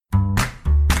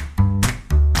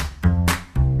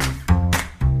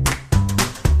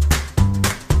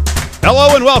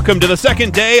Hello and welcome to the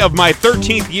second day of my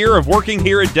 13th year of working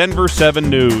here at Denver 7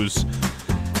 News.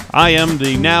 I am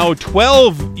the now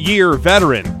 12-year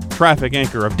veteran traffic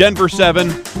anchor of Denver 7,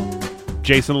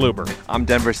 Jason Luber. I'm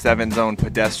Denver 7's own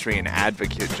pedestrian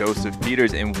advocate, Joseph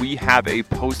Peters, and we have a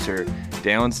poster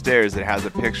downstairs that has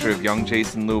a picture of young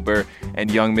Jason Luber and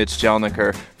young Mitch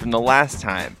Jelniker from the last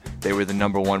time they were the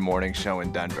 #1 morning show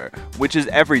in Denver, which is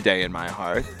every day in my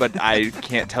heart, but I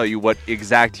can't tell you what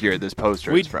exact year this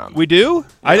poster is from. We do?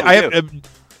 Yeah,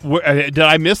 Did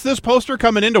I miss this poster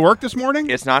coming into work this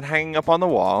morning? It's not hanging up on the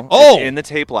wall. Oh! It's in the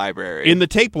tape library. In the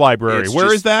tape library.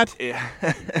 Where is that?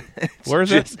 Where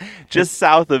is it? Just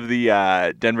south of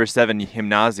the Denver 7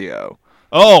 Gymnasio.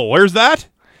 Oh, where's that?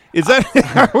 Is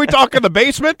that? Are we talking the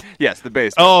basement? Yes, the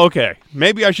basement. Oh, okay.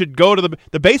 Maybe I should go to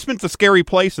the basement's a scary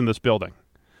place in this building.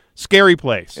 Scary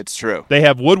place. It's true. They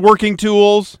have woodworking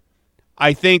tools.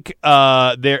 I think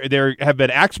there have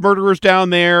been axe murderers down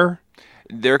there.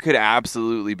 There could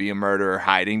absolutely be a murderer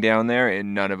hiding down there,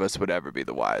 and none of us would ever be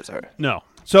the wiser. No.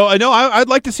 So I know I'd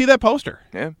like to see that poster.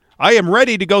 Yeah. I am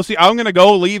ready to go see. I'm going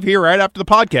to leave here right after the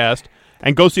podcast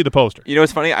and go see the poster. You know,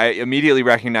 it's funny. I immediately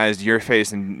recognized your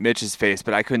face and Mitch's face,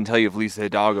 but I couldn't tell you if Lisa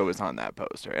Hidalgo was on that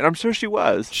poster, and I'm sure she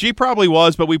was. She probably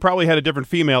was, but we probably had a different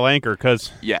female anchor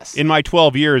because yes, in my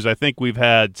 12 years, I think we've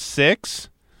had 6.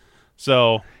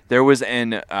 So there was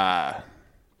an.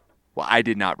 Well, I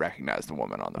did not recognize the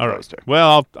woman on the poster. Right.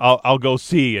 Well, I'll go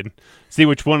see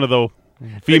which one of the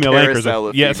female anchors.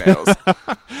 Of yes. females.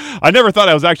 I never thought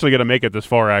I was actually going to make it this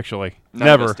far. Actually, None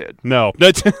of us did. No,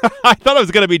 I thought I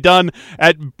was going to be done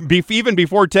even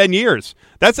before 10 years.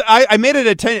 I made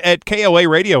it at KOA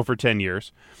Radio for 10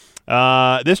 years.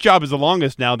 This job is the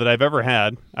longest now that I've ever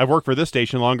had. I've worked for this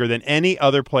station longer than any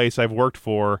other place I've worked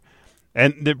for,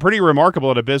 and they're pretty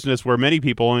remarkable at a business where many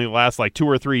people only last like 2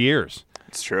 or 3 years.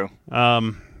 It's true.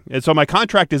 And so my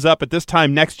contract is up at this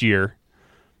time next year.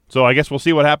 So I guess we'll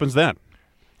see what happens then.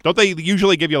 Don't they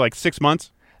usually give you like 6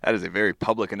 months? That is a very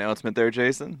public announcement there,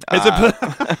 Jason.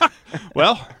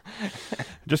 Well,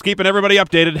 just keeping everybody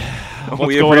updated.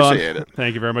 We appreciate it.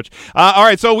 Thank you very much. All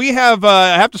right, so we have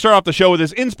to start off the show with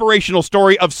this inspirational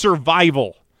story of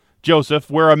survival, Joseph,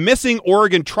 where a missing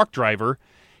Oregon truck driver,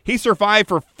 he survived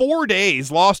for 4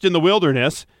 days lost in the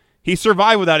wilderness. He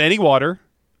survived without any water,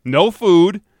 no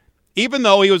food, even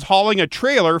though he was hauling a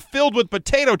trailer filled with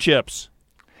potato chips.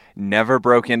 Never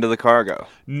broke into the cargo.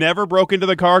 Never broke into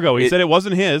the cargo. He said it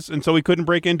wasn't his, and so he couldn't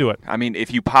break into it. I mean,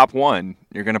 if you pop one,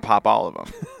 you're going to pop all of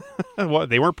them. Well,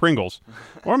 they weren't Pringles.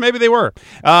 Or maybe they were.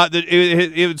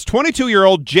 It was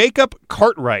 22-year-old Jacob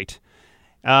Cartwright.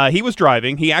 He was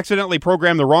driving. He accidentally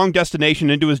programmed the wrong destination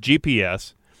into his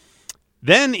GPS.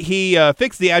 Then he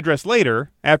fixed the address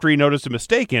later after he noticed a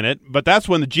mistake in it, but that's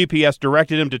when the GPS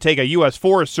directed him to take a U.S.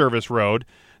 Forest Service road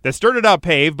that started out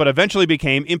paved but eventually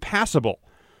became impassable.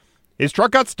 His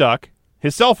truck got stuck,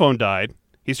 his cell phone died,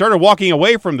 he started walking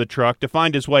away from the truck to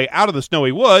find his way out of the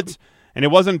snowy woods, and it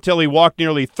wasn't until he walked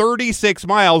nearly 36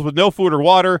 miles with no food or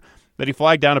water that he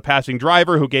flagged down a passing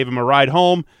driver who gave him a ride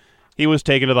home. He was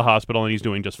taken to the hospital, and he's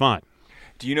doing just fine.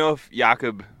 Do you know if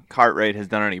Jacob Cartwright has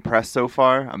done any press so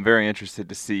far? I'm very interested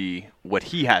to see what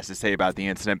he has to say about the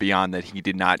incident beyond that he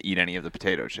did not eat any of the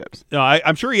potato chips. No,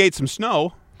 I'm sure he ate some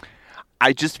snow.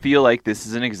 I just feel like this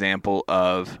is an example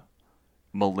of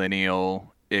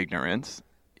millennial ignorance.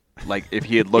 Like, if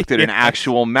he had looked at an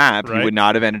actual map, right, he would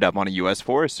not have ended up on a U.S.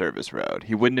 Forest Service road.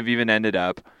 He wouldn't have even ended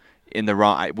up in the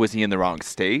wrong... Was he in the wrong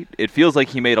state? It feels like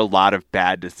he made a lot of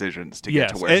bad decisions to get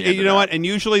to where he ended up. You know what? And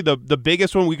usually the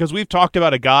biggest one, because we've talked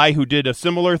about a guy who did a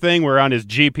similar thing where on his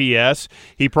GPS,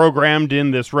 he programmed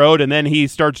in this road, and then he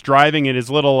starts driving in his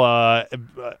little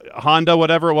Honda,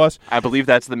 whatever it was. I believe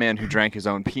that's the man who drank his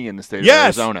own pee in the state of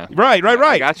Arizona. Right.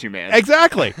 I got you, man.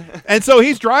 Exactly. And so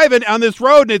he's driving on this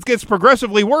road, and it gets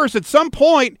progressively worse. At some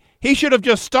point, he should have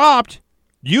just stopped,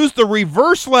 used the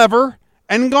reverse lever,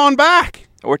 and gone back.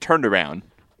 Or turned around.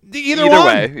 Either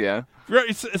way, yeah.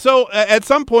 So at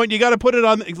some point, you got to put it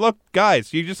on. Look,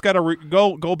 guys, you just got to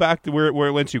go back to where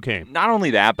whence you came. Not only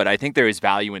that, but I think there is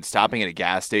value in stopping at a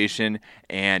gas station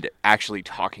and actually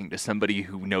talking to somebody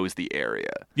who knows the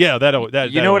area. Yeah,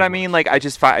 that you know what I mean? Like, I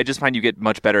just find you get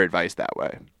much better advice that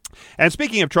way. And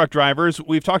speaking of truck drivers,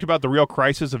 we've talked about the real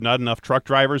crisis of not enough truck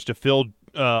drivers to fill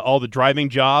all the driving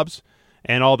jobs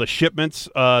and all the shipments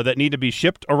that need to be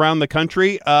shipped around the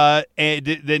country and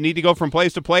that need to go from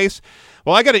place to place.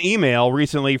 Well, I got an email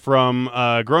recently from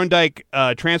Groendyke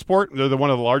Transport. They're one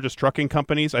of the largest trucking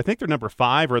companies. I think they're number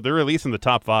 5, or they're at least in the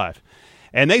top 5.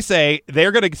 And they say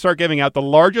they're going to start giving out the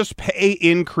largest pay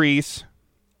increase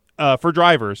for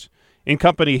drivers in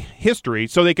company history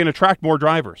so they can attract more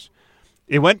drivers.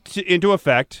 It went into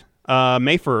effect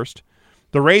May 1st.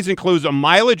 The raise includes a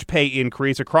mileage pay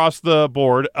increase across the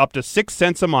board up to 6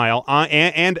 cents a mile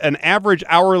and an average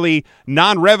hourly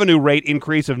non-revenue rate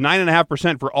increase of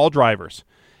 9.5% for all drivers.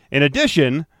 In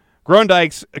addition,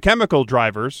 Grondyke's chemical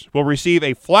drivers will receive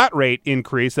a flat rate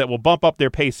increase that will bump up their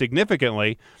pay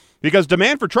significantly because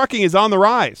demand for trucking is on the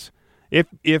rise.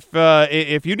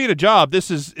 If you need a job,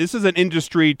 this is an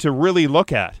industry to really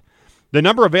look at. The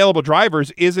number of available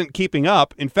drivers isn't keeping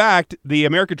up. In fact, the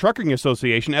American Trucking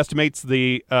Association estimates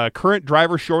the current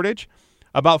driver shortage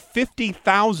about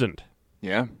 50,000.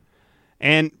 Yeah.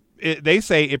 And they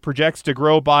say it projects to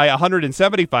grow by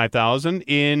 175,000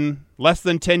 in less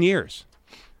than 10 years.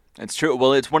 It's true.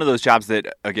 Well, it's one of those jobs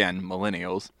that, again,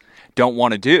 millennials don't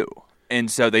want to do. And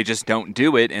so they just don't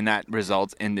do it, and that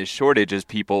results in this shortage as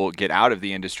people get out of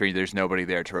the industry. There's nobody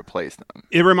there to replace them.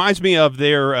 It reminds me of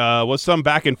there was some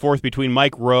back and forth between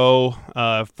Mike Rowe,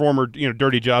 former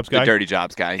Dirty Jobs guy, the Dirty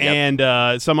Jobs guy, yep.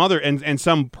 and some other and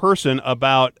some person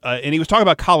about, and he was talking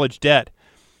about college debt,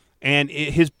 and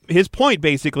his point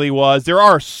basically was there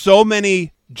are so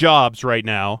many jobs right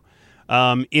now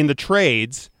in the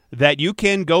trades that you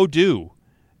can go do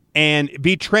and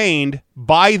be trained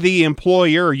by the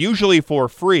employer, usually for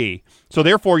free. So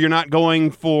therefore, you're not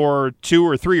going for 2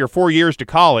 or 3 or 4 years to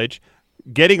college,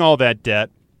 getting all that debt,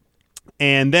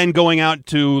 and then going out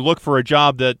to look for a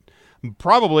job that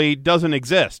probably doesn't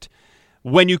exist.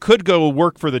 When you could go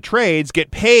work for the trades,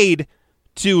 get paid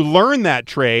to learn that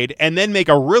trade, and then make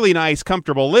a really nice,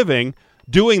 comfortable living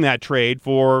doing that trade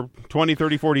for 20,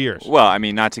 30, 40 years. Well, I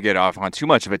mean, not to get off on too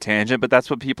much of a tangent, but that's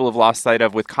what people have lost sight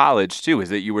of with college, too, is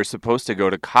that you were supposed to go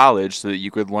to college so that you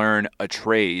could learn a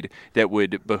trade that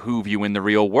would behoove you in the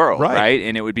real world, right?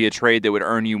 And it would be a trade that would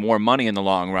earn you more money in the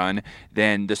long run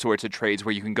than the sorts of trades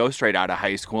where you can go straight out of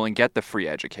high school and get the free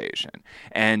education.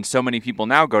 And so many people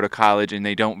now go to college and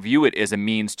they don't view it as a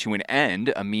means to an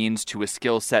end, a means to a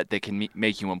skill set that can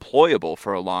make you employable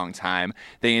for a long time.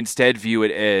 They instead view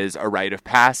it as a rite of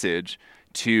passage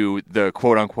to the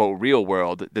quote-unquote real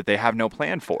world that they have no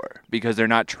plan for because they're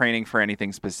not training for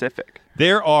anything specific.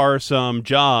 There are some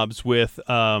jobs with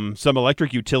some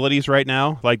electric utilities right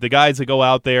now, like the guys that go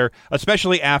out there,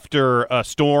 especially after a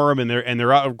storm, and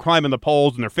they're out climbing the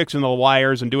poles and they're fixing the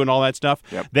wires and doing all that stuff.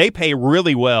 Yep. They pay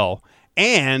really well,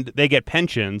 and they get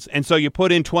pensions, and so you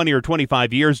put in 20 or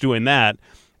 25 years doing that.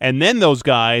 And then those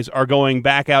guys are going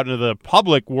back out into the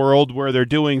public world where they're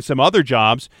doing some other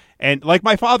jobs. And like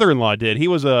my father-in-law did, he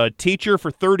was a teacher for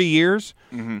 30 years,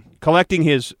 collecting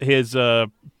his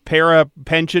para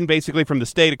pension basically from the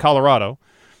state of Colorado.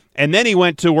 And then he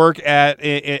went to work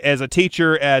as a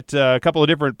teacher at a couple of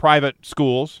different private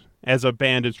schools as a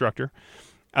band instructor.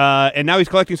 And now he's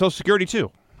collecting Social Security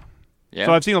too. Yeah.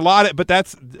 So I've seen a lot of, but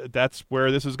that's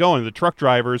where this is going. The truck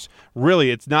drivers, really,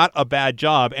 it's not a bad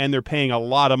job, and they're paying a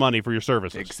lot of money for your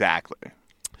services. Exactly.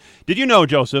 Did you know,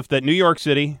 Joseph, that New York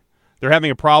City, they're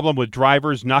having a problem with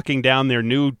drivers knocking down their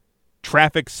new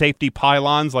traffic safety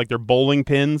pylons like they're bowling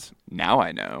pins? Now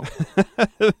I know.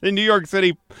 The New York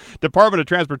City Department of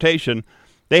Transportation,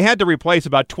 they had to replace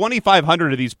about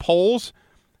 2,500 of these poles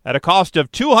at a cost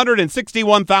of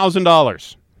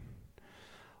 $261,000.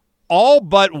 All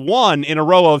but one in a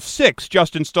row of 6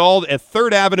 just installed at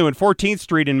 3rd Avenue and 14th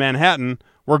Street in Manhattan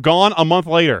were gone a month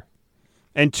later.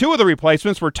 And 2 of the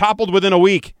replacements were toppled within a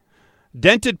week.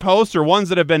 Dented posts or ones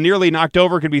that have been nearly knocked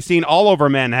over can be seen all over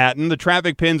Manhattan. The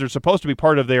traffic pins are supposed to be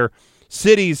part of their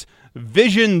city's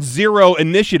Vision Zero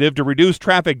initiative to reduce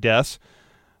traffic deaths.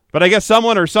 But I guess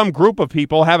someone or some group of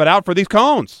people have it out for these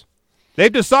cones.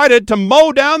 They've decided to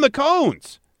mow down the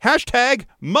cones. Hashtag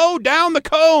mow down the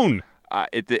cone.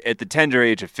 At the tender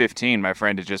age of 15, my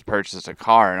friend had just purchased a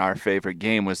car, and our favorite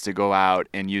game was to go out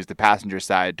and use the passenger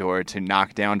side door to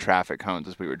knock down traffic cones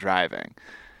as we were driving.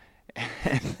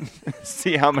 And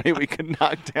see how many we could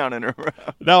knock down in a row.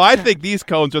 No, I think these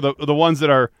cones are the ones that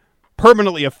are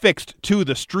permanently affixed to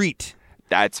the street.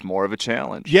 That's more of a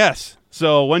challenge. Yes.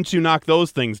 So once you knock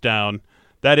those things down,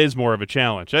 that is more of a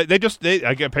challenge.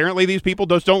 Apparently these people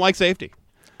just don't like safety.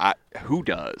 Who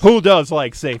does? Who does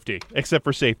like safety, except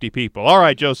for safety people? All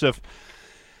right, Joseph.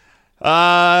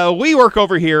 We work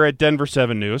over here at Denver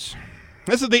 7 News.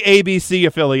 This is the ABC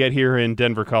affiliate here in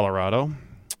Denver, Colorado.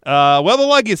 The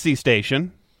Legacy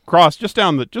station, just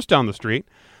down the street,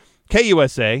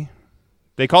 KUSA.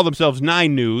 They call themselves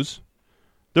 9 News.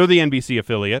 They're the NBC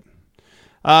affiliate.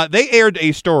 They aired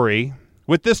a story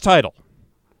with this title: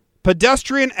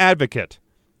 Pedestrian Advocate.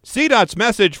 CDOT's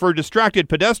message for distracted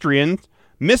pedestrians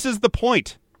misses the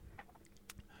point.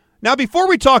 Now, before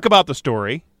we talk about the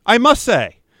story, I must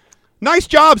say, nice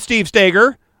job, Steve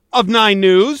Stager of 9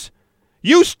 News.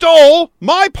 You stole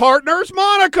my partner's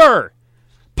moniker.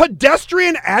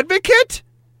 Pedestrian advocate?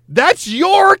 That's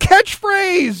your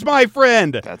catchphrase, my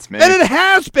friend. That's me. And it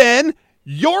has been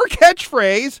your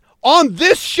catchphrase on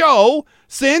this show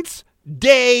since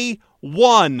day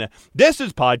one. This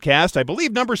is podcast, I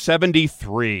believe, number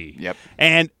 73. Yep.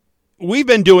 And we've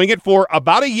been doing it for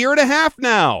about a year and a half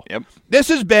now. Yep. This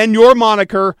has been your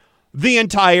moniker the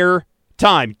entire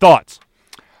time. Thoughts?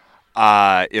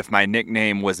 If my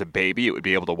nickname was a baby, it would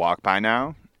be able to walk by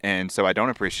now. And so I don't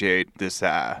appreciate this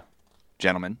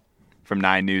gentleman from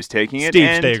 9 News taking it. Steve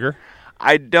And Stager.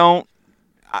 I don't...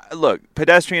 look,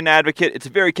 pedestrian advocate, it's a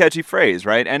very catchy phrase,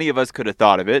 right? Any of us could have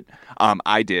thought of it.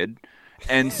 I did.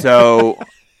 And so...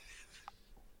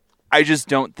 I just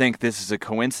don't think this is a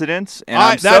coincidence.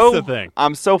 And that's the thing.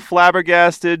 I'm so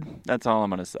flabbergasted. That's all I'm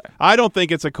going to say. I don't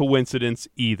think it's a coincidence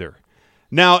either.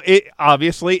 Now,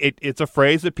 obviously, it's a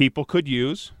phrase that people could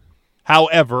use.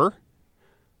 However,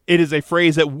 it is a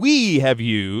phrase that we have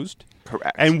used.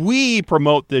 Correct. And we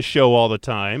promote this show all the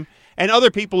time. And other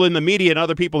people in the media and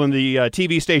other people in the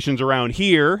TV stations around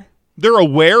here, they're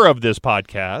aware of this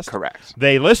podcast. Correct.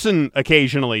 They listen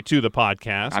occasionally to the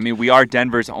podcast. I mean, we are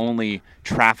Denver's only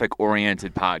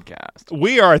traffic-oriented podcast.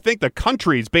 We are, I think, the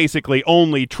country's basically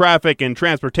only traffic and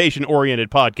transportation-oriented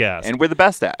podcast. And we're the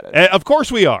best at it. Of course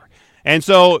we are. And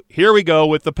so here we go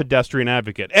with the pedestrian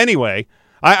advocate. Anyway,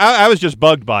 I was just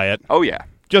bugged by it. Oh, yeah.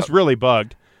 Just really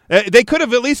bugged. They could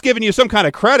have at least given you some kind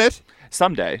of credit.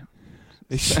 Someday.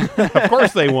 Of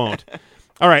course they won't.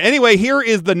 All right. Anyway, here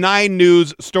is the 9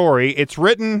 News story. It's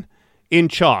written in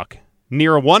chalk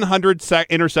near 100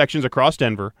 intersections across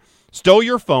Denver. Stow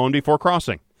your phone before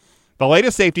crossing. The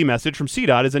latest safety message from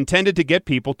CDOT is intended to get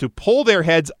people to pull their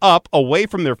heads up away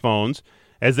from their phones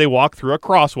as they walk through a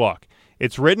crosswalk.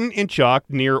 It's written in chalk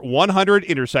near 100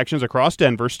 intersections across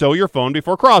Denver. Stow your phone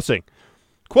before crossing.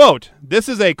 Quote, this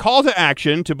is a call to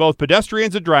action to both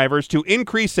pedestrians and drivers to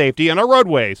increase safety on our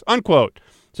roadways, unquote,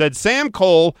 said Sam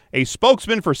Cole, a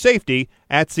spokesman for safety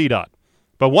at CDOT.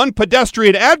 But one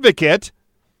pedestrian advocate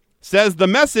says the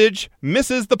message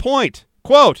misses the point.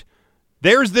 Quote,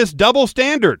 there's this double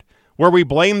standard where we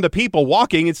blame the people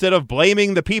walking instead of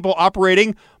blaming the people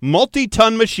operating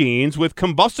multi-ton machines with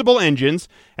combustible engines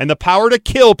and the power to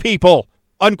kill people,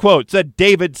 unquote, said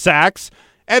David Sachs,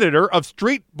 editor of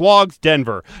Street Blogs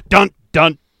Denver. Dun,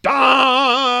 dun,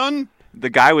 dun! The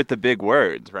guy with the big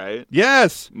words, right?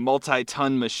 Yes.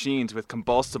 Multi-ton machines with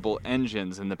combustible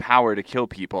engines and the power to kill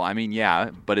people. I mean,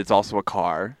 yeah, but it's also a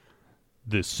car.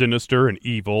 The sinister and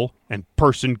evil and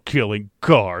person-killing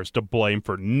cars to blame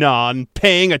for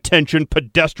non-paying attention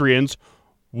pedestrians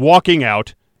walking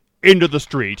out into the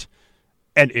street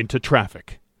and into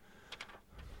traffic.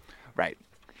 Right.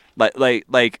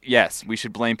 Like, yes, we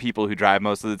should blame people who drive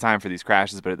most of the time for these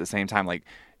crashes, but at the same time, like,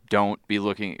 don't be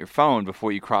looking at your phone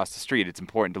before you cross the street. It's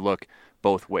important to look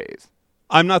both ways.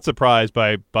 I'm not surprised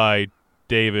by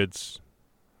David's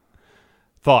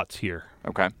thoughts here.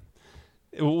 Okay.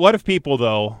 What if people,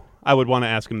 though, I would want to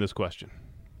ask him this question.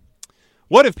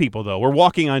 What if people, though, were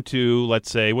walking onto,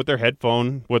 let's say, with their heads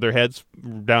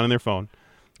down in their phone,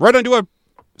 right onto a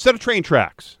set of train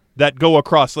tracks that go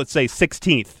across, let's say,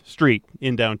 16th Street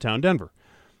in downtown Denver,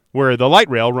 where the light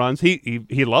rail runs. He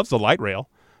loves the light rail,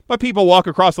 but people walk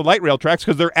across the light rail tracks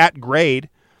because they're at grade.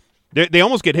 They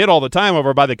almost get hit all the time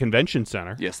over by the convention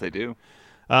center. Yes, they do.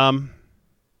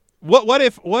 What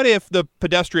if the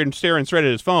pedestrian staring straight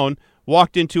at his phone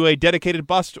walked into a dedicated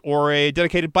bus or a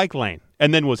dedicated bike lane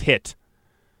and then was hit?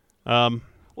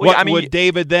 Would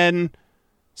David then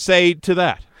say to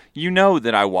that? You know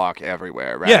that I walk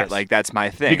everywhere, right? Yes. Like, that's my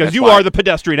thing. Because that's you why, are the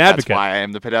pedestrian advocate. That's why I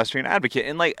am the pedestrian advocate.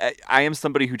 And, like, I am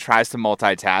somebody who tries to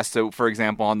multitask. So, for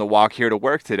example, on the walk here to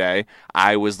work today,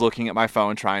 I was looking at my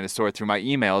phone trying to sort through my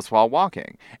emails while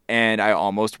walking. And I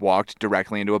almost walked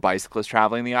directly into a bicyclist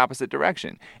traveling the opposite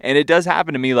direction. And it does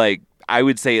happen to me, like, I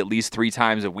would say at least 3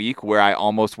 times a week where I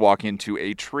almost walk into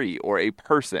a tree or a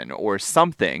person or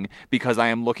something because I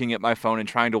am looking at my phone and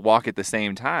trying to walk at the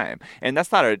same time. And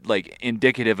that's not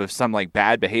indicative of some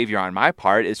bad behavior on my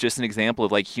part. It's just an example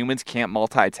of humans can't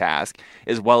multitask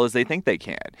as well as they think they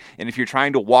can. And if you're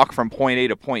trying to walk from point A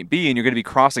to point B and you're going to be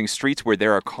crossing streets where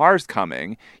there are cars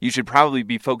coming, you should probably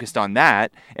be focused on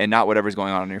that and not whatever's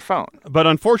going on your phone. But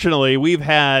unfortunately, we've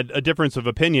had a difference of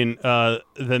opinion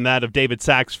than that of David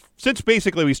Sachs since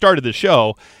basically we started the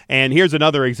show. And here's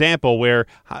another example where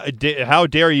how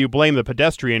dare you blame the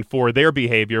pedestrian for their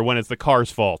behavior when it's the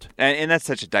car's fault? And that's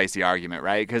such a dicey argument,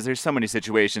 right? Because there's so many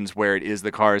situations where it is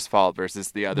the car's fault versus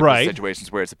the other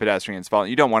situations where it's the pedestrian's fault.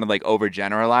 You don't want to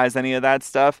overgeneralize any of that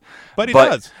stuff. But he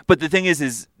does. But the thing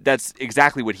is that's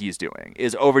exactly what he's doing,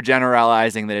 is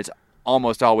overgeneralizing that it's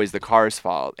almost always the car's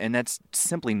fault, and that's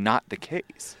simply not the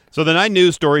case. So the 9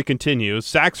 News story continues.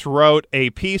 Sachs wrote a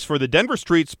piece for the Denver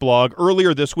Streets blog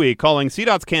earlier this week calling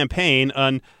CDOT's campaign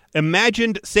an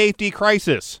imagined safety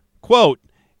crisis. Quote,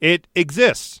 "It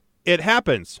exists. It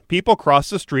happens. People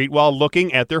cross the street while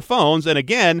looking at their phones, and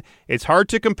again, it's hard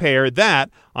to compare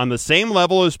that on the same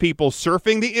level as people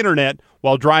surfing the internet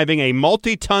while driving a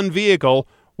multi-ton vehicle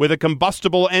with a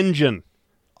combustible engine."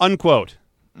 Unquote.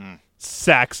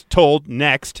 Sachs told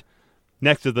Next.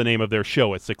 Next is the name of their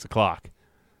show at 6 o'clock.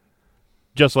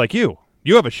 Just like you.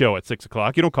 You have a show at 6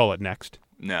 o'clock. You don't call it Next.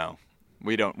 No,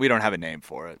 we don't have a name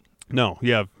for it. No,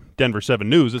 you have Denver 7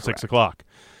 News at 6 o'clock.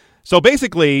 So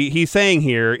basically, he's saying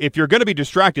here, if you're going to be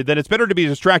distracted, then it's better to be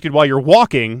distracted while you're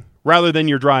walking rather than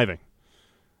you're driving.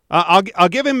 I'll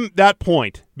give him that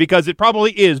point, because it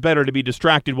probably is better to be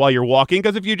distracted while you're walking,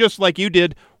 because if you just, like you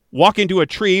did, walk into a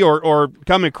tree or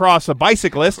come across a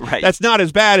bicyclist, right, that's not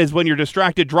as bad as when you're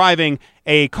distracted driving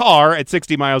a car at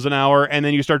 60 miles an hour and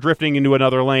then you start drifting into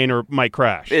another lane or might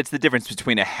crash. It's the difference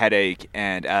between a headache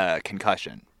and a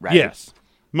concussion, right? Yes,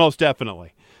 most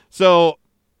definitely. So,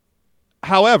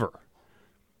 however,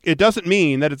 it doesn't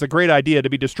mean that it's a great idea to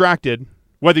be distracted,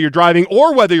 whether you're driving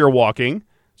or whether you're walking,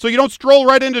 so you don't stroll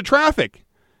right into traffic.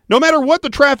 No matter what the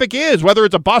traffic is, whether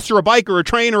it's a bus or a bike or a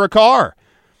train or a car.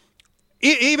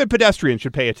 Even pedestrians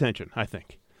should pay attention, I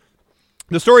think.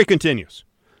 The story continues.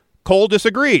 Cole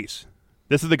disagrees.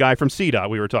 This is the guy from CDOT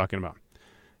we were talking about.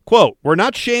 Quote, "We're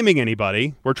not shaming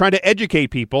anybody. We're trying to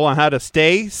educate people on how to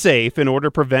stay safe in order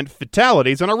to prevent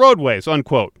fatalities on our roadways,"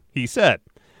 unquote, he said.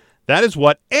 That is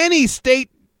what any state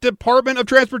Department of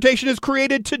Transportation is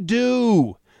created to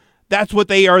do. That's what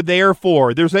they are there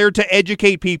for. They're there to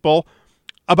educate people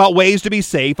about ways to be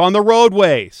safe on the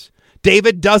roadways.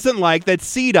 David doesn't like that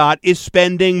CDOT is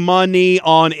spending money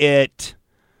on it.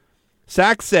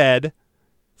 Sachs said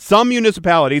some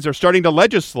municipalities are starting to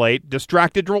legislate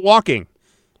distracted walking.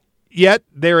 Yet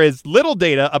there is little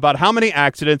data about how many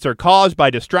accidents are caused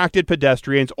by distracted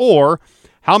pedestrians or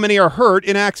how many are hurt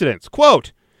in accidents.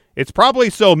 Quote, "It's probably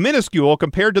so minuscule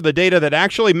compared to the data that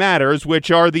actually matters,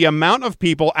 which are the amount of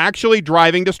people actually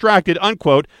driving distracted,"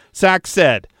 unquote, Sachs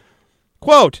said.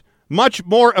 Quote, "Much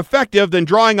more effective than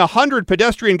drawing 100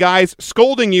 pedestrian guys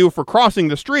scolding you for crossing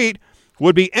the street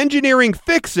would be engineering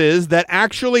fixes that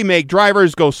actually make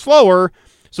drivers go slower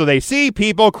so they see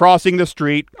people crossing the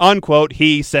street," unquote,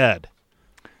 he said.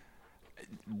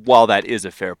 While that is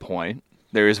a fair point,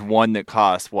 there is one that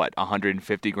costs, what,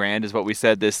 150 grand is what we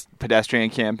said this pedestrian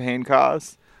campaign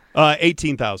costs?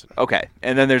 18,000. Okay.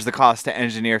 And then there's the cost to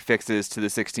engineer fixes to the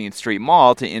 16th Street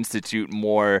Mall to institute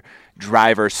more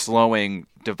driver slowing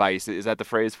devices. Is that the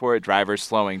phrase for it? Driver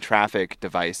slowing traffic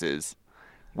devices,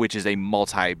 which is a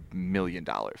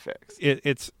multi-million-dollar fix.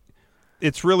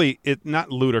 It's really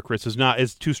not ludicrous.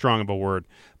 It's too strong of a word,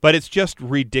 but it's just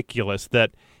ridiculous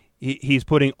that he's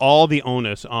putting all the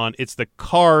onus on. It's the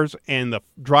cars and the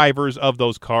drivers of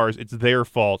those cars. It's their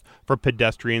fault for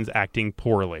pedestrians acting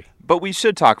poorly. But we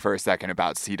should talk for a second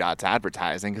about CDOT's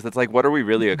advertising, because it's like, what are we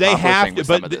really accomplishing with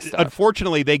some of this stuff?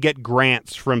 Unfortunately, they get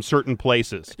grants from certain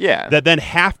places that then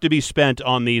have to be spent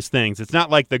on these things. It's not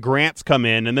like the grants come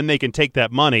in and then they can take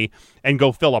that money and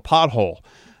go fill a pothole.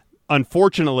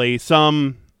 Unfortunately,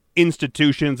 some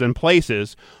institutions and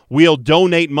places will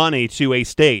donate money to a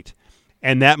state,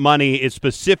 and that money is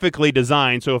specifically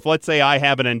designed. So if, let's say, I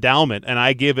have an endowment and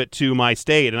I give it to my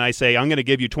state and I say, I'm going to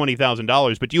give you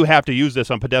 $20,000, but you have to use this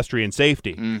on pedestrian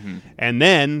safety. Mm-hmm. And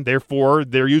then, therefore,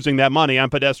 they're using that money on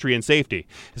pedestrian safety.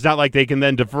 It's not like they can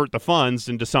then divert the funds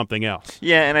into something else.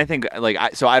 Yeah, and I think,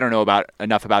 so I don't know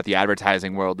enough about the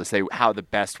advertising world to say how the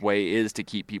best way is to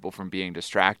keep people from being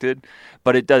distracted,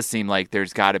 but it does seem like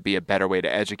there's got to be a better way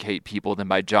to educate people than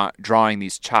by drawing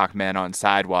these chalk men on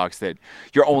sidewalks that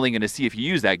you're only going to see if you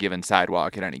use that given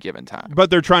sidewalk at any given time. But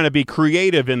they're trying to be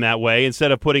creative in that way. Instead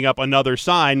of putting up another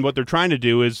sign, what they're trying to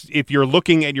do is, if you're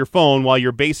looking at your phone while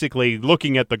you're basically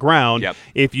looking at the ground,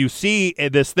 if you see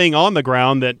this thing on the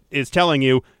ground that is telling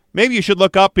you, maybe you should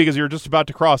look up because you're just about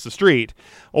to cross the street.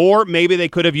 Or maybe they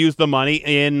could have used the money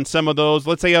in some of those,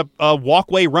 let's say a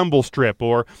walkway rumble strip,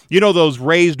 or, those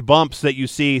raised bumps that you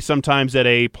see sometimes at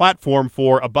a platform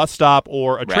for a bus stop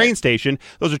or a train station.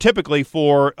 Those are typically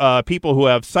for people who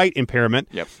have sight impairment.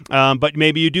 But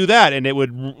maybe you do that, and it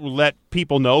would let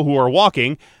people know who are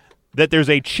walking that there's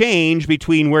a change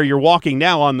between where you're walking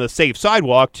now on the safe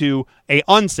sidewalk to a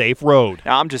unsafe road.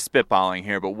 Now, I'm just spitballing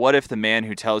here, but what if the man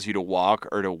who tells you to walk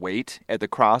or to wait at the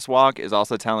crosswalk is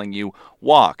also telling you,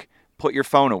 walk, put your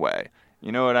phone away?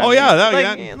 You know what I mean? Oh,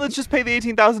 yeah. Yeah. Let's just pay the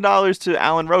 $18,000 to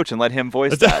Alan Roach and let him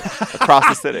voice that across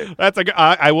the city.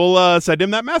 I will send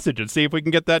him that message and see if we can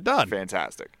get that done.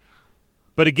 Fantastic.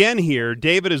 But again here,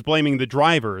 David is blaming the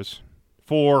drivers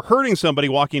for hurting somebody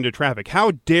walking into traffic.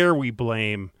 How dare we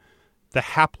blame the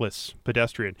hapless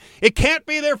pedestrian? It can't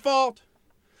be their fault.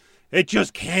 It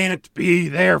just can't be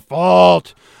their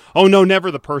fault. Oh, no, never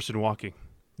the person walking.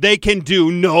 They can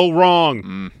do no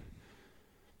wrong.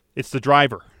 It's the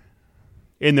driver.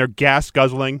 In their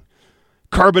gas-guzzling,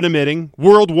 carbon-emitting,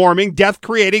 world-warming,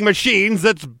 death-creating machines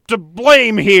that's to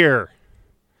blame here.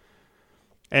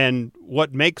 And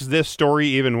what makes this story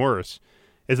even worse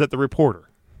is that the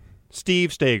reporter,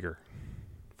 Steve Stager,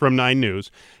 from 9 News,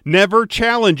 never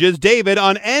challenges David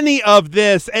on any of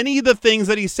this, any of the things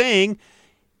that he's saying.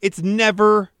 It's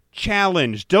never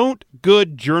challenged. Don't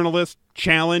good journalists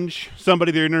challenge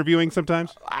somebody they're interviewing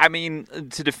sometimes? I mean,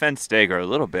 to defend Stager a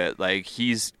little bit, like,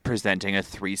 he's presenting a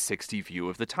 360 view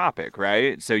of the topic,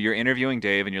 right? So you're interviewing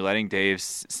Dave and you're letting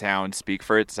Dave's sound speak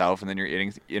for itself, and then you're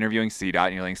interviewing CDOT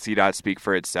and you're letting CDOT speak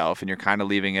for itself, and you're kind of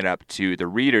leaving it up to the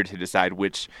reader to decide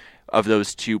which of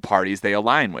those two parties they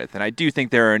align with. And I do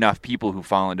think there are enough people who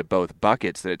fall into both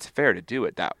buckets that it's fair to do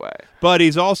it that way. But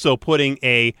he's also putting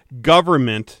a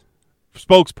government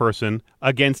spokesperson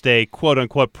against a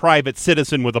quote-unquote private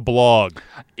citizen with a blog.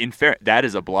 That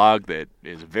is a blog that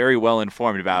is very well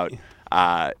informed about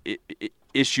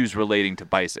issues relating to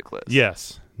bicyclists.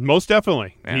 Yes, most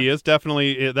definitely. Yeah. He is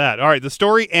definitely that. All right, the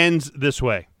story ends this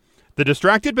way. The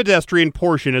distracted pedestrian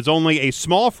portion is only a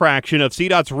small fraction of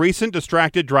CDOT's recent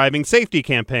distracted driving safety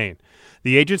campaign.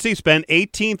 The agency spent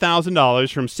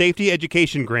 $18,000 from safety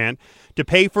education grant to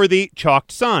pay for the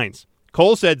chalked signs.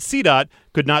 Cole said CDOT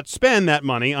could not spend that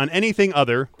money on anything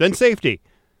other than safety.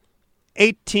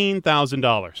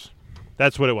 $18,000.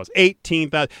 That's what it was.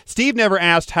 $18,000. Steve never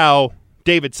asked how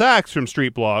David Sachs from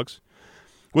Street Blogs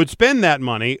would spend that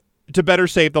money to better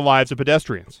save the lives of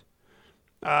pedestrians.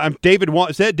 David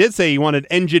did say he wanted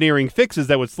engineering fixes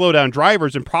that would slow down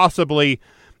drivers and possibly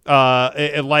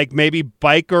like maybe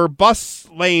bike or bus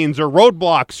lanes or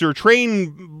roadblocks or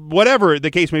train, whatever the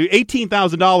case may be.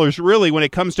 $18,000 really, when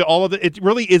it comes to all of it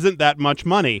really isn't that much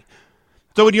money.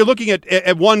 So when you're looking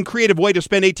at one creative way to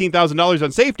spend $18,000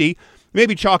 on safety,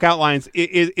 maybe chalk outlines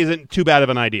isn't too bad of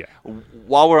an idea.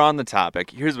 While we're on the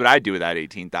topic, here's what I do with that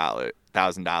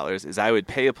 $18,000 is I would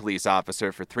pay a police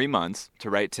officer for 3 months to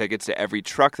write tickets to every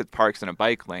truck that parks in a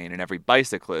bike lane and every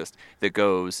bicyclist that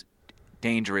goes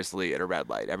dangerously at a red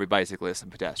light, every bicyclist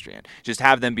and pedestrian. Just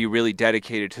have them be really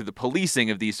dedicated to the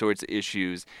policing of these sorts of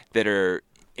issues that are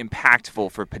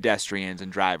impactful for pedestrians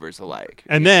and drivers alike.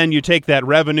 And then you take that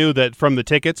revenue that from the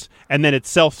tickets, and then it's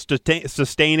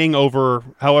self-sustaining over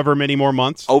however many more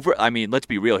months. Let's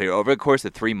be real here. Over the course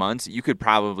of 3 months, you could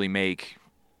probably make,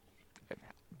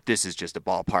 this is just a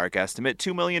ballpark estimate,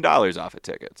 $2 million off of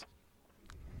tickets.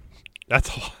 That's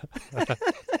a lot.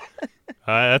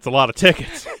 That's a lot of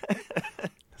tickets.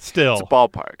 Still. It's a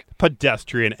ballpark.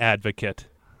 Pedestrian advocate.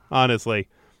 Honestly.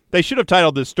 They should have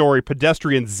titled this story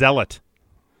Pedestrian Zealot.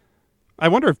 I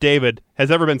wonder if David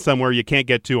has ever been somewhere you can't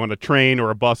get to on a train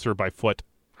or a bus or by foot.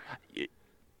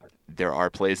 There are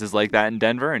places like that in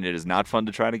Denver, and it is not fun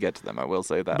to try to get to them. I will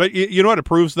say that. But you know what it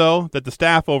proves, though? That the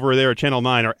staff over there at Channel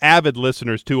 9 are avid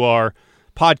listeners to our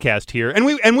podcast here. And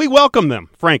we welcome them,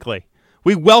 frankly.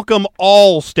 We welcome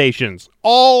all stations,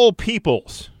 all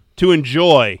peoples to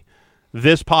enjoy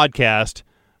this podcast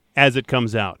as it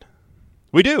comes out.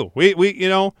 We do. We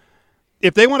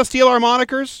if they want to steal our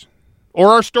monikers or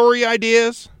our story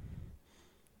ideas,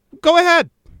 go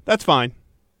ahead. That's fine.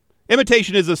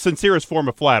 Imitation is the sincerest form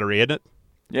of flattery, isn't it?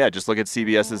 Yeah, just look at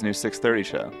CBS's new 6:30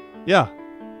 show. Yeah.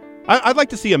 I'd like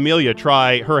to see Amelia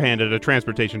try her hand at a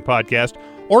transportation podcast,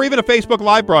 or even a Facebook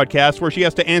Live broadcast where she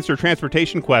has to answer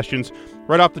transportation questions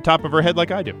right off the top of her head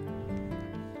like I do.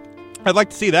 I'd like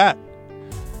to see that.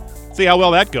 See how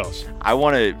well that goes. I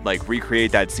want to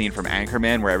recreate that scene from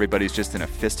Anchorman where everybody's just in a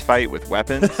fist fight with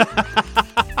weapons.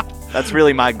 That's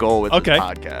really my goal with this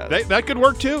podcast. That could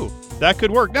work too. That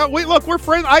could work. Now, wait, look, we're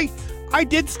friends. I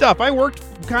did stuff. I worked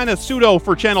kind of pseudo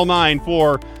for Channel 9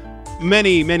 for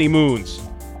many, many moons.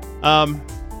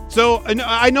 So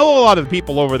I know a lot of the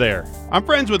people over there. I'm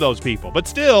friends with those people. But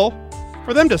still,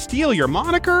 for them to steal your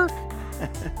moniker?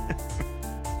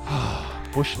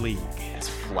 Bush League. It's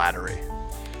flattery.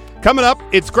 Coming up,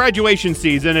 it's graduation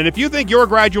season, and if you think your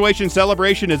graduation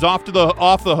celebration is off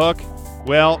the hook,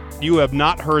 well, you have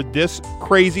not heard this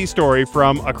crazy story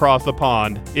from across the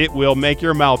pond. It will make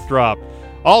your mouth drop.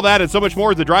 All that and so much more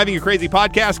as the Driving You Crazy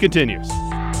podcast continues.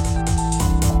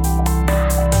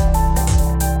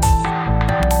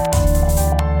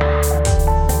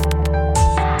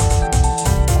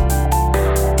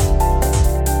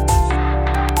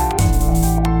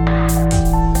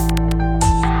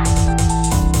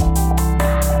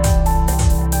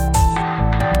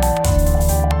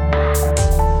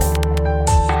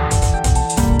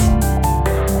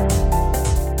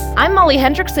 Emily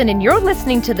Hendrickson, and you're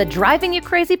listening to the Driving You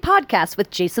Crazy podcast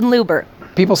with Jason Luber.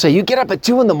 People say, you get up at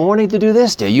 2 in the morning to do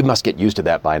this? You must get used to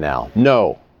that by now.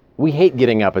 No. We hate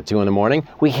getting up at 2 in the morning.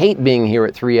 We hate being here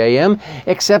at 3 a.m.,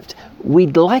 except we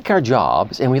like our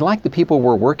jobs and we like the people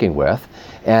we're working with,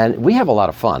 and we have a lot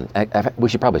of fun. We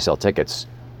should probably sell tickets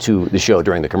to the show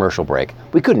during the commercial break.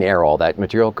 We couldn't air all that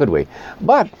material, could we?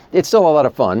 But it's still a lot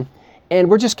of fun, and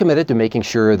we're just committed to making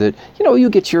sure that, you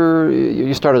get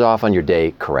you started off on your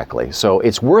day correctly. So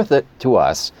it's worth it to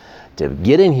us to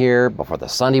get in here before the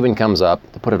sun even comes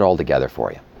up to put it all together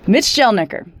for you. Mitch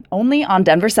Jelniker, only on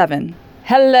Denver 7.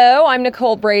 Hello, I'm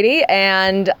Nicole Brady,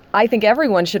 and I think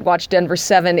everyone should watch Denver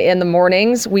 7 in the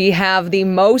mornings. We have the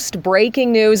most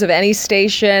breaking news of any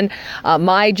station.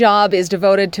 My job is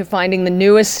devoted to finding the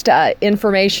newest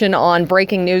information on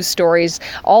breaking news stories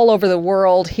all over the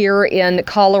world, here in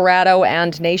Colorado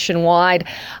and nationwide.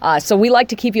 So we like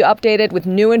to keep you updated with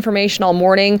new information all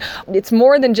morning. It's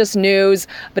more than just news,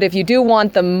 but if you do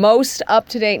want the most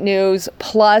up-to-date news,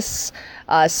 plus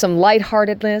some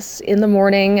lightheartedness in the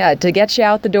morning to get you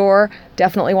out the door,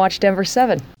 definitely watch Denver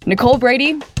 7. Nicole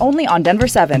Brady, only on Denver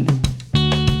 7.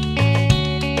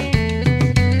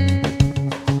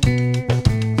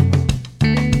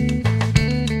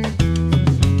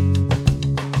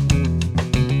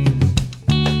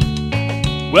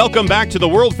 Welcome back to the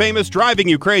world-famous Driving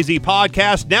You Crazy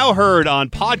podcast, now heard on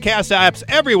podcast apps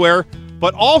everywhere,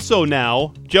 but also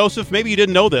now, Joseph, maybe you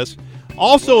didn't know this,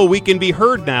 also we can be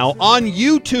heard now on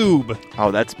YouTube. Oh,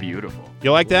 that's beautiful.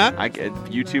 You like that?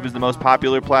 YouTube is the most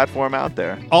popular platform out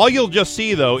there. All you'll just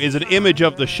see, though, is an image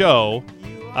of the show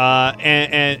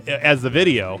and as the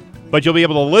video, but you'll be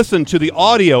able to listen to the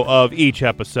audio of each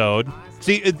episode.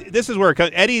 See, this is where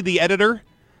Eddie, the editor,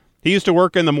 he used to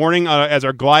work in the morning as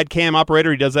our glide cam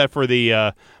operator. He does that for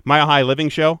the Mile High Living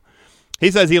show. He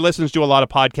says he listens to a lot of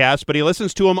podcasts, but he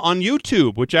listens to them on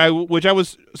YouTube, which I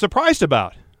was surprised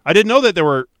about. I didn't know that there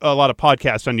were a lot of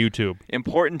podcasts on YouTube.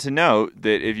 Important to note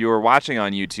that if you are watching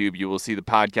on YouTube, you will see the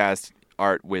podcast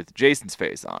art with Jason's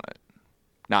face on it,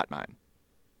 not mine.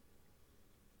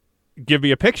 Give me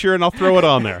a picture and I'll throw it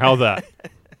on there. How's that?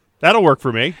 That'll work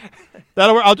for me.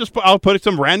 I'll put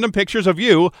some random pictures of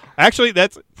you. Actually,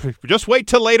 just wait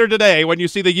till later today when you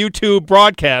see the YouTube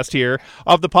broadcast here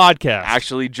of the podcast.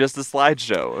 Actually, just a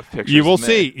slideshow of pictures. You will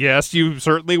see. Yes, you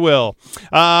certainly will.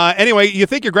 Anyway, you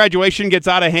think your graduation gets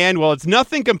out of hand? Well, it's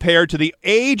nothing compared to the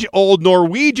age-old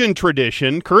Norwegian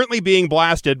tradition currently being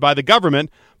blasted by the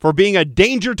government for being a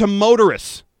danger to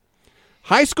motorists.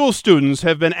 High school students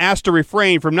have been asked to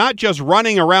refrain from not just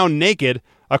running around naked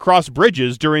across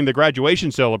bridges during the graduation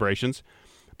celebrations,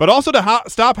 but also to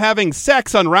stop having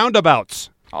sex on roundabouts.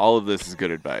 All of this is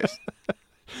good advice.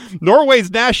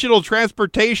 Norway's national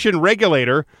transportation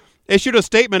regulator issued a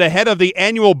statement ahead of the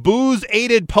annual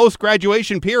booze-aided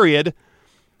post-graduation period.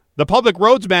 The public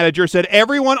roads manager said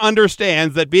everyone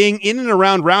understands that being in and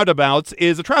around roundabouts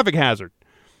is a traffic hazard.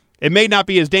 It may not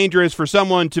be as dangerous for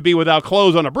someone to be without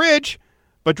clothes on a bridge,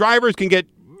 but drivers can get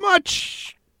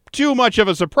too much of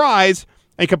a surprise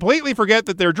and completely forget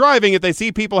that they're driving if they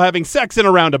see people having sex in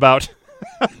a roundabout.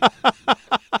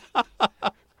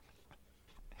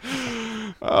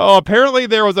 Apparently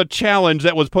there was a challenge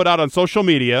that was put out on social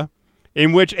media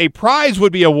in which a prize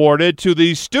would be awarded to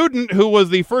the student who was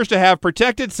the first to have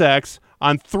protected sex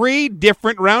on 3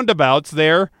 different roundabouts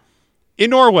there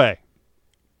in Norway.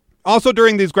 Also,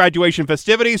 during these graduation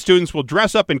festivities, students will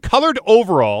dress up in colored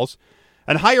overalls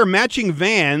and hire matching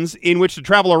vans in which to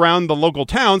travel around the local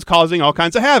towns, causing all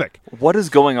kinds of havoc. What is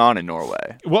going on in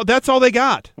Norway? Well, that's all they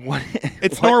got.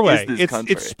 It's what Norway. Is this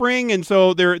country? It's spring, and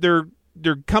so they're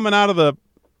coming out of the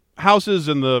houses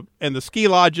and the ski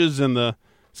lodges and the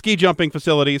ski jumping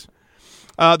facilities.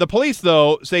 The police,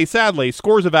 though, say sadly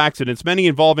scores of accidents, many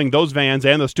involving those vans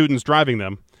and the students driving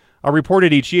them, are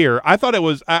reported each year. I thought I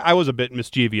was a bit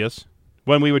mischievous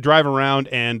when we would drive around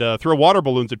and throw water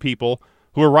balloons at people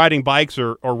who were riding bikes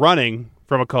or running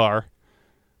from a car.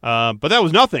 But that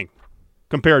was nothing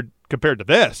compared to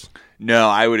this. No,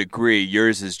 I would agree.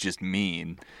 Yours is just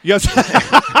mean. Yes.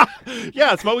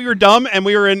 Yes, but we were dumb and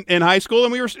we were in high school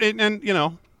and we were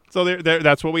so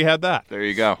that's what we had that. There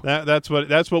you go. That's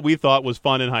what we thought was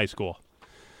fun in high school.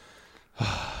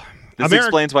 This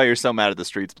explains why you're so mad at the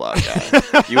Streets blog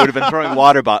guy. You would have been throwing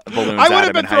water balloons at him in high school. I would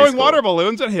have been throwing water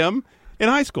balloons at him in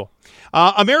high school.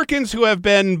 Americans who have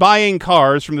been buying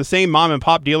cars from the same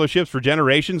mom-and-pop dealerships for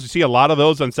generations, you see a lot of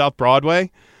those on South Broadway,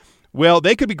 well,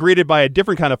 they could be greeted by a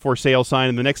different kind of for sale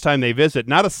sign the next time they visit.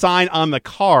 Not a sign on the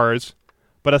cars,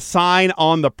 but a sign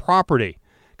on the property.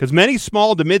 Because many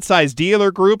small to mid-sized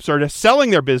dealer groups are just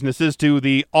selling their businesses to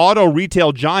the auto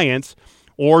retail giants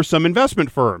or some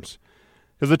investment firms.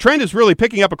 Because the trend is really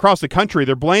picking up across the country.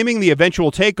 They're blaming the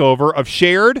eventual takeover of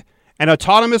shared and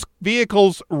autonomous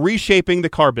vehicles reshaping the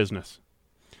car business.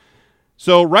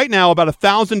 So right now, about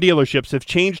 1,000 dealerships have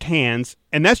changed hands,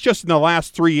 and that's just in the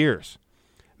last 3 years.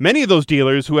 Many of those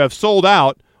dealers who have sold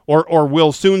out or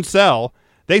will soon sell,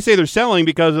 they say they're selling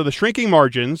because of the shrinking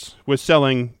margins with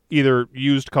selling either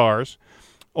used cars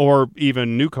or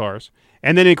even new cars,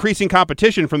 and then increasing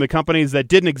competition from the companies that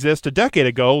didn't exist a decade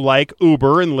ago, like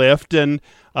Uber and Lyft and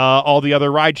all the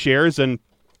other ride shares and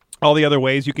all the other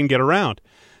ways you can get around.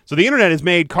 So the internet has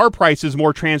made car prices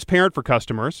more transparent for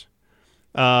customers.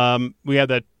 We have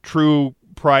that True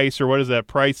Price, or what is that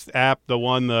price app? The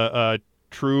one, the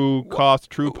True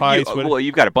Cost, True Price. Well,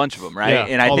 you've got a bunch of them, right? Yeah,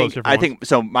 and I think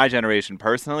so. My generation,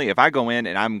 personally, if I go in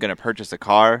and I'm going to purchase a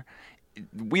car,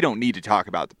 we don't need to talk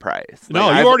about the price.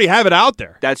 No, you already have it out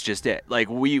there. That's just it. Like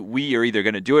we are either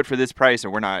going to do it for this price, or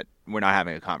we're not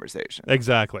having a conversation.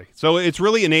 Exactly. So it's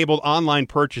really enabled online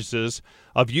purchases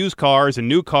of used cars and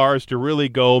new cars to really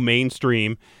go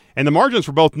mainstream. And the margins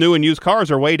for both new and used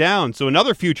cars are way down. So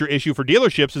another future issue for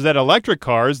dealerships is that electric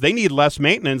cars, they need less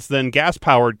maintenance than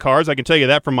gas-powered cars. I can tell you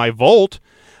that from my Volt.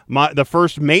 The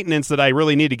first maintenance that I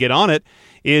really need to get on it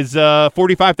is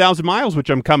 45,000 miles, which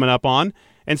I'm coming up on.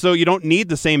 And so you don't need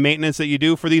the same maintenance that you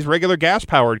do for these regular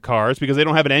gas-powered cars because they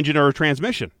don't have an engine or a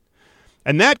transmission.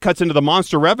 And that cuts into the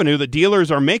monster revenue that dealers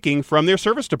are making from their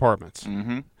service departments.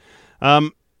 Mm-hmm.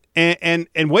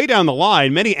 And way down the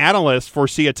line, many analysts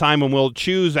foresee a time when we'll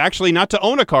choose actually not to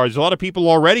own a car. There's a lot of people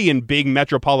already in big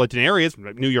metropolitan areas,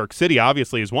 New York City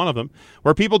obviously is one of them,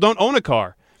 where people don't own a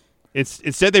car.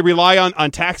 Instead, they rely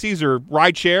on taxis or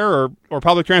rideshare or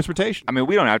public transportation. I mean,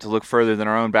 we don't have to look further than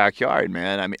our own backyard,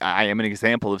 man. I mean, I am an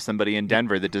example of somebody in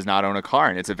Denver that does not own a car,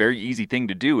 and it's a very easy thing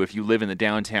to do if you live in the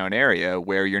downtown area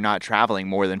where you're not traveling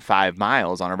more than 5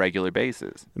 miles on a regular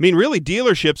basis. I mean, really,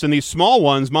 dealerships and these small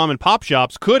ones, mom and pop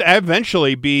shops, could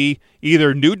eventually be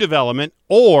either new development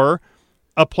or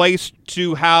a place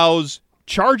to house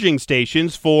charging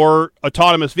stations for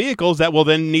autonomous vehicles that will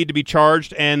then need to be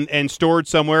charged and stored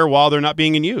somewhere while they're not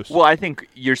being in use. Well, I think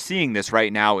you're seeing this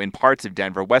right now in parts of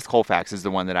Denver. West Colfax is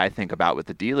the one that I think about with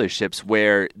the dealerships,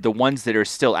 where the ones that are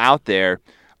still out there,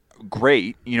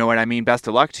 great, you know what I mean? Best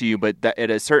of luck to you, but at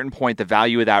a certain point, the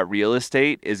value of that real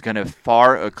estate is going to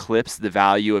far eclipse the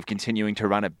value of continuing to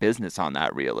run a business on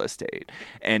that real estate.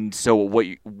 And so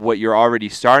what you're already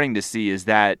starting to see is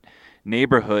that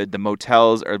neighborhood, the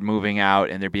motels are moving out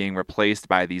and they're being replaced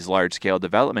by these large-scale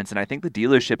developments. And I think the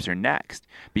dealerships are next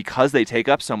because they take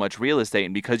up so much real estate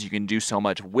and because you can do so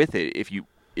much with it if you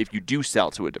do sell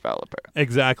to a developer.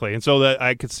 Exactly. And so that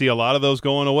I could see a lot of those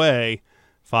going away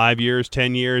 5 years,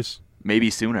 10 years. Maybe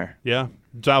sooner. Yeah.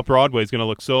 South Broadway is going to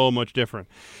look so much different.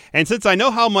 And since I know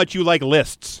how much you like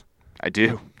lists. I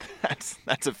do.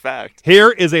 That's a fact. Here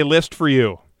is a list for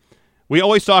you. We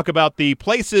always talk about the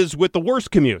places with the worst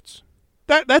commutes.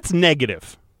 That's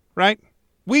negative, right?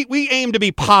 We aim to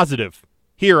be positive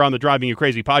here on the Driving You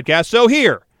Crazy podcast. So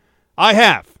here I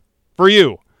have for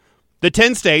you the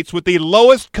 10 states with the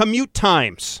lowest commute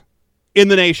times in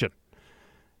the nation.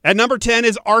 At number 10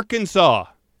 is Arkansas,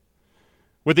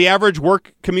 with the average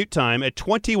work commute time at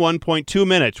 21.2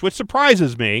 minutes, which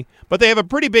surprises me, but they have a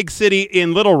pretty big city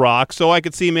in Little Rock, so I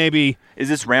could see maybe... Is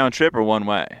this round trip or one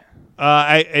way?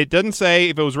 It doesn't say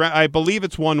if it was... I believe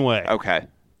it's one way. Okay.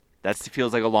 That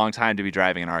feels like a long time to be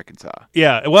driving in Arkansas.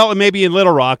 Yeah, well, maybe in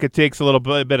Little Rock it takes a little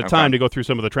bit of time to go through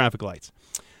some of the traffic lights.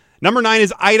 Number 9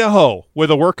 is Idaho, with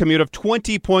a work commute of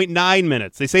 20.9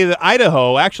 minutes. They say that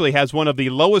Idaho actually has one of the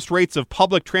lowest rates of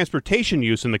public transportation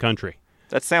use in the country.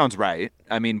 That sounds right.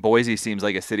 I mean, Boise seems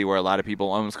like a city where a lot of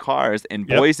people own cars, and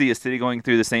Boise is a city going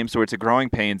through the same sorts of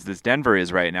growing pains as Denver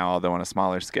is right now, although on a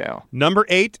smaller scale. Number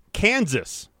 8,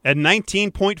 Kansas, at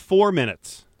 19.4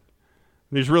 minutes.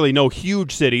 There's really no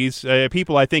huge cities.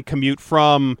 People, I think, commute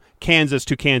from Kansas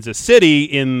to Kansas City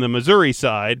in the Missouri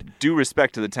side. Due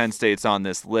respect to the 10 states on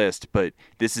this list, but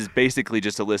this is basically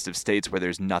just a list of states where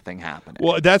there's nothing happening.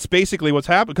 Well, that's basically what's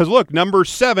happened. Because, look, number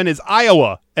 7 is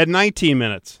Iowa at 19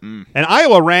 minutes. And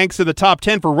Iowa ranks in the top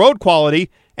 10 for road quality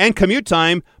and commute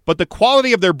time, but the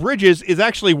quality of their bridges is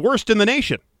actually worst in the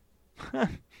nation.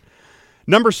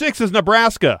 Number 6 is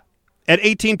Nebraska at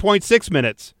 18.6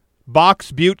 minutes.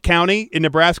 Box Butte County in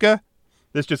Nebraska.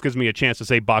 This just gives me a chance to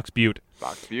say Box Butte.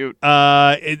 Box Butte.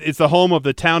 It's the home of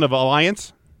the town of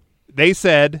Alliance. They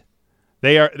said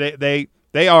they are. It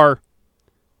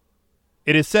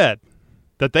is said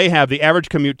that they have the average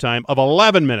commute time of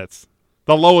 11 minutes,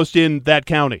 the lowest in that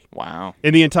county. Wow.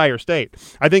 In the entire state.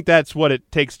 I think that's what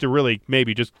it takes to really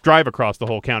maybe just drive across the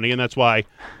whole county, and that's why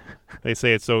they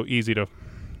say it's so easy to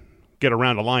get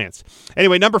around Alliance.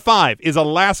 Anyway, number 5 is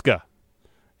Alaska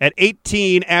at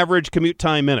 18 average commute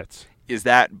time minutes. Is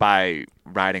that by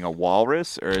riding a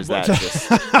walrus, or is that just...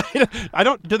 I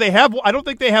don't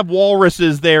think they have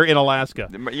walruses there in Alaska.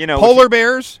 You know, polar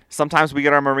bears? Sometimes we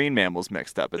get our marine mammals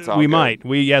mixed up. It's all we good. might.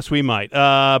 We might.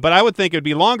 But I would think it would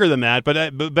be longer than that.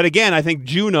 But again, I think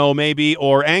Juneau maybe,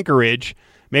 or Anchorage,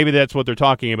 maybe that's what they're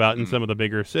talking about in some of the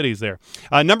bigger cities there.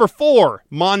 Number 4,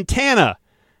 Montana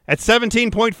at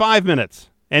 17.5 minutes.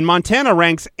 And Montana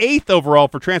ranks 8th overall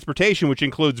for transportation, which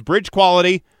includes bridge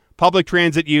quality, public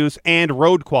transit use, and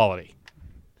road quality.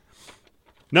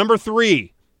 Number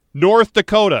 3, North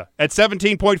Dakota at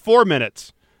 17.4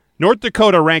 minutes. North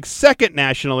Dakota ranks 2nd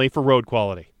nationally for road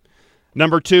quality.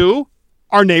 Number 2,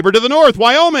 our neighbor to the north,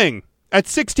 Wyoming, at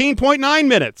 16.9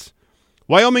 minutes.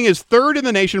 Wyoming is 3rd in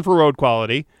the nation for road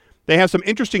quality. They have some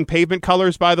interesting pavement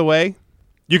colors, by the way.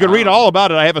 You can read all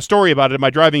about it. I have a story about it in my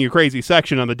Driving You Crazy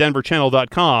section on the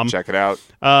denverchannel.com. Check it out.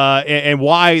 And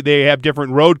why they have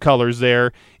different road colors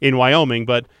there in Wyoming.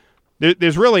 But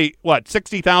there's really,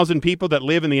 60,000 people that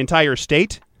live in the entire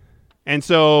state? And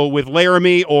so with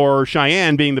Laramie or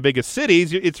Cheyenne being the biggest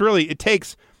cities, it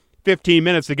takes 15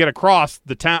 minutes to get across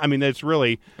the town. I mean, there's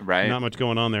really not much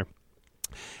going on there.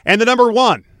 And the number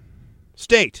 1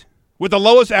 state with the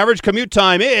lowest average commute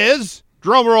time is,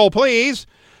 drum roll please,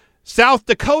 South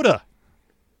Dakota,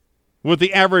 with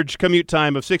the average commute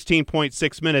time of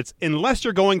 16.6 minutes, unless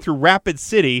you're going through Rapid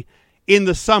City in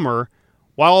the summer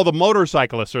while all the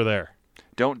motorcyclists are there.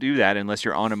 Don't do that unless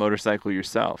you're on a motorcycle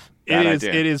yourself. It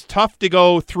is tough to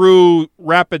go through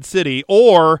Rapid City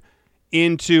or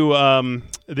into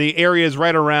the areas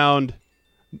right around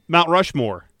Mount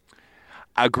Rushmore.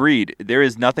 Agreed. There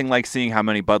is nothing like seeing how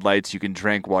many Bud Lights you can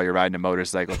drink while you're riding a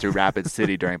motorcycle through Rapid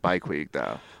City during Bike Week,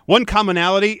 though. One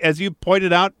commonality, as you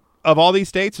pointed out, of all these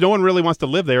states, no one really wants to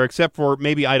live there except for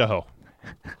maybe Idaho.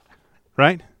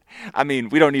 Right? I mean,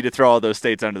 we don't need to throw all those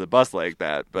states under the bus like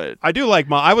that, but... I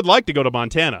would like to go to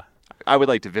Montana. I would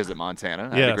like to visit Montana.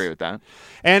 I agree with that.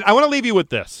 And I want to leave you with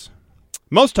this.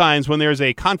 Most times when there's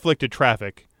a conflict of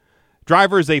traffic,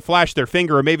 drivers, they flash their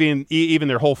finger or maybe even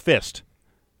their whole fist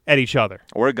at each other.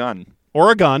 Or a gun.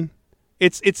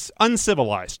 It's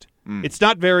uncivilized. It's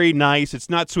not very nice. It's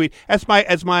not sweet. As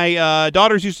my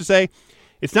daughters used to say,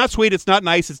 it's not sweet, it's not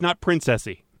nice, it's not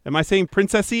princessy. Am I saying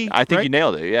princessy? I think right? you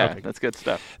nailed it. Yeah, okay. That's good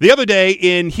stuff. The other day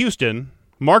in Houston,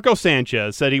 Marco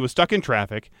Sanchez said he was stuck in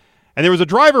traffic, and there was a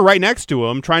driver right next to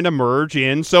him trying to merge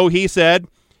in, so he said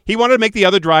he wanted to make the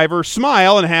other driver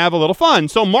smile and have a little fun.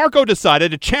 So Marco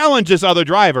decided to challenge this other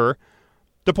driver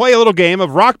to play a little game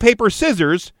of rock, paper,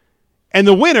 scissors, and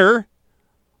the winner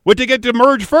would to get to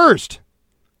merge first.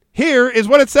 Here is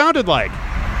what it sounded like.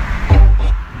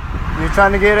 You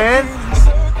trying to get in?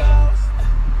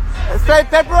 Let's play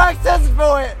paper, rock, scissors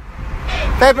for it.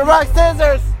 Paper, rock,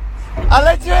 scissors. I'll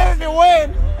let you in if you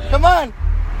win. Come on.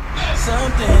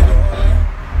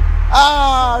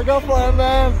 Go for it,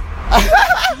 man.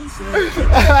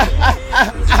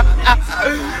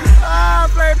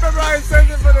 Play paper, rock,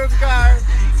 scissors for this guy.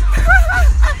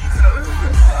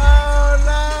 Oh,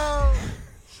 no.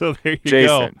 So there you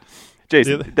go.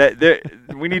 Jason,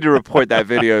 we need to report that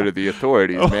video to the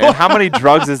authorities, man. How many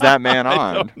drugs is that man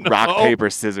on? Rock, paper,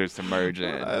 scissors to merge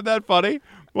in. Isn't that funny?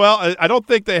 Well, I don't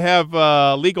think they have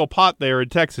legal pot there in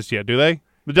Texas yet, do they?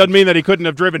 It doesn't mean that he couldn't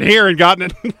have driven here and gotten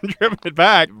it and driven it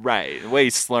back. Right. The way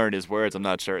he's slurring his words, I'm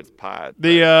not sure it's pot.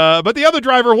 But the other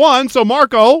driver won, so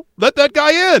Marco let that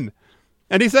guy in.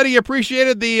 And he said he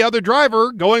appreciated the other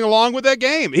driver going along with that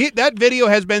game. That video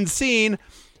has been seen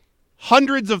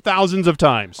hundreds of thousands of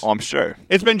times. Oh, I'm sure.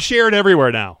 It's been shared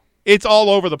everywhere now. It's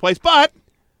all over the place. But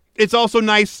it's also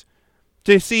nice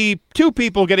to see two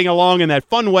people getting along in that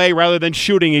fun way rather than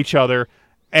shooting each other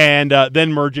and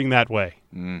then merging that way.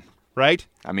 Right?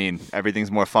 I mean, everything's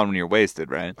more fun when you're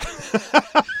wasted, right?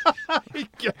 I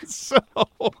guess so.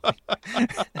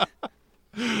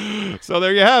 So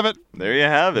there you have it. There you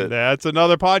have it. That's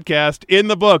another podcast in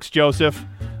the books, Joseph.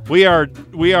 We are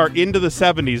into the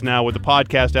 70s now with the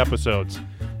podcast episodes,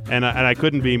 and I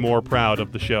couldn't be more proud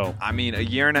of the show. I mean, a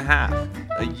year and a half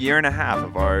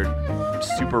of our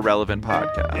super relevant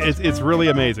podcast. It's really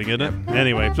amazing, isn't it?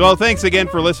 Anyway, well, thanks again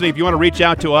for listening. If you want to reach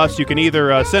out to us, you can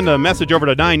either send a message over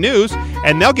to 9 News,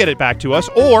 and they'll get it back to us,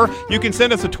 or you can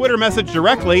send us a Twitter message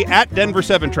directly at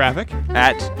Denver7Traffic.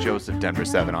 At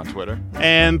JosephDenver7 on Twitter.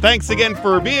 And thanks again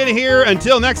for being here.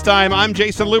 Until next time, I'm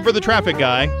Jason Luber, the traffic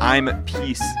guy. I'm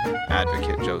peace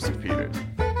advocate Joseph Peters.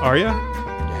 Are you?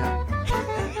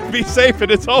 Yeah. Be safe,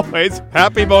 and as always,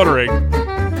 happy motoring.